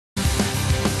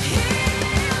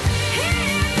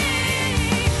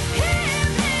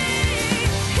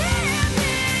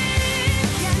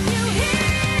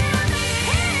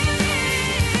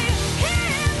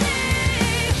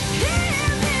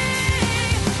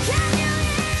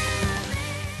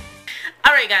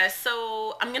Alright guys,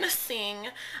 so I'm gonna sing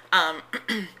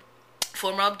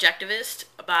Former Objectivist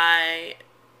by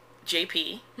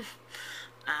JP.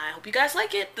 I hope you guys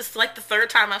like it. This is like the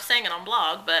third time I've sang it on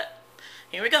blog, but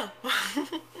here we go.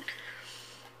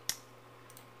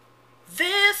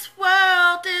 This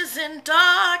world is in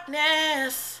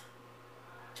darkness,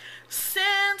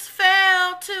 sins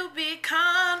fail to be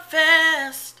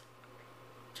confessed.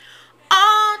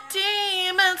 All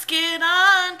demons get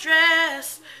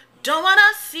undressed. Don't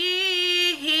wanna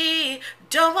see,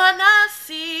 don't wanna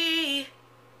see.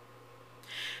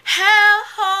 Hell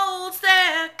holds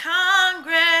their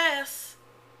congress,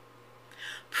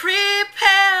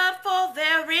 prepared for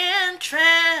their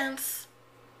entrance.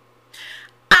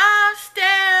 I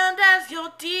stand as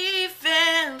your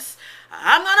defense.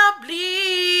 I'm gonna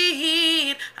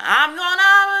bleed, I'm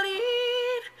gonna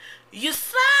bleed. You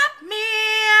slap me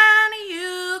and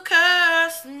you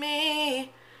curse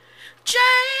me,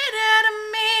 jaded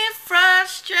me,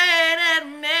 frustrated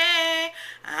me.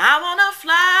 I wanna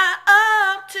fly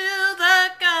up to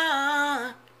the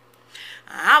gun.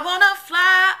 I wanna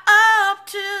fly up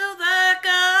to the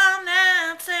gun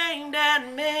that's aimed at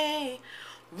me.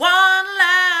 One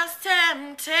last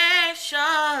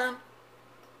temptation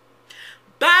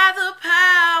by the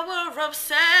power of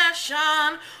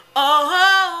obsession.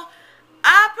 Oh,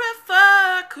 I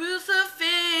prefer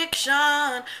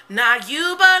crucifixion. Not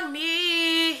you but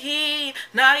me,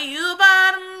 not you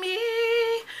but me.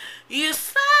 You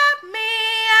slap me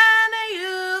and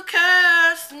you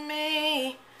curse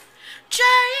me,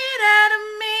 jaded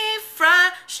me,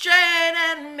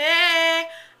 frustrated me.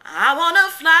 I wanna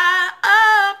fly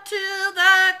up to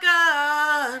the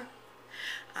gun.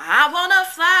 I wanna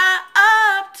fly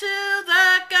up to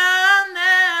the gun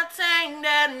that's aimed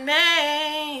at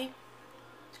me.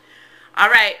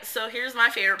 Alright, so here's my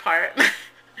favorite part.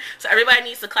 So everybody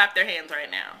needs to clap their hands right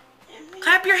now.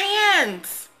 Clap your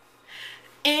hands.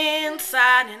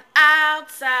 Inside and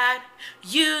outside,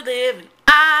 you live and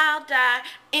I'll die.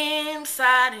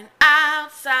 Inside and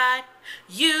outside,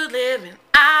 you live and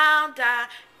I'll die.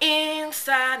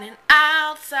 Inside and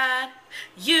outside,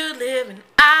 you live and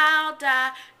I'll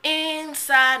die.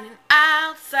 Inside and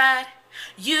outside,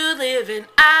 you live and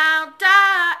I'll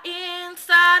die.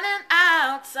 Inside and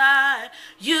outside,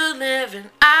 you live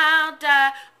and I'll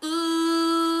die.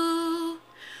 Ooh,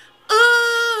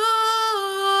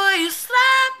 ooh, you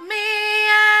slap me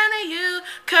and you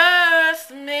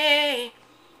curse me,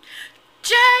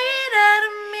 jaded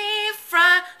me,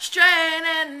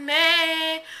 frustrated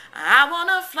me. I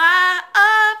wanna fly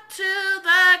up to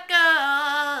the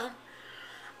gun.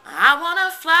 I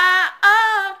wanna fly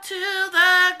up to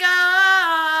the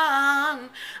gun.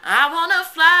 I wanna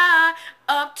fly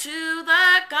up to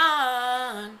the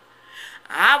gun.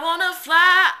 I wanna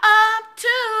fly up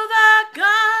to the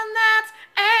gun that's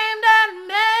aimed at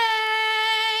me.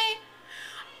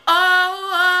 Oh,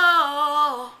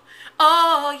 oh,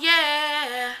 oh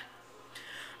yeah.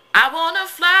 I wanna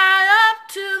fly up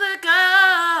to the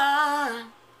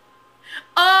gun.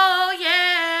 Oh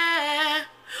yeah,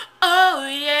 oh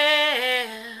yeah.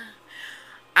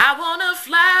 I wanna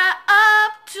fly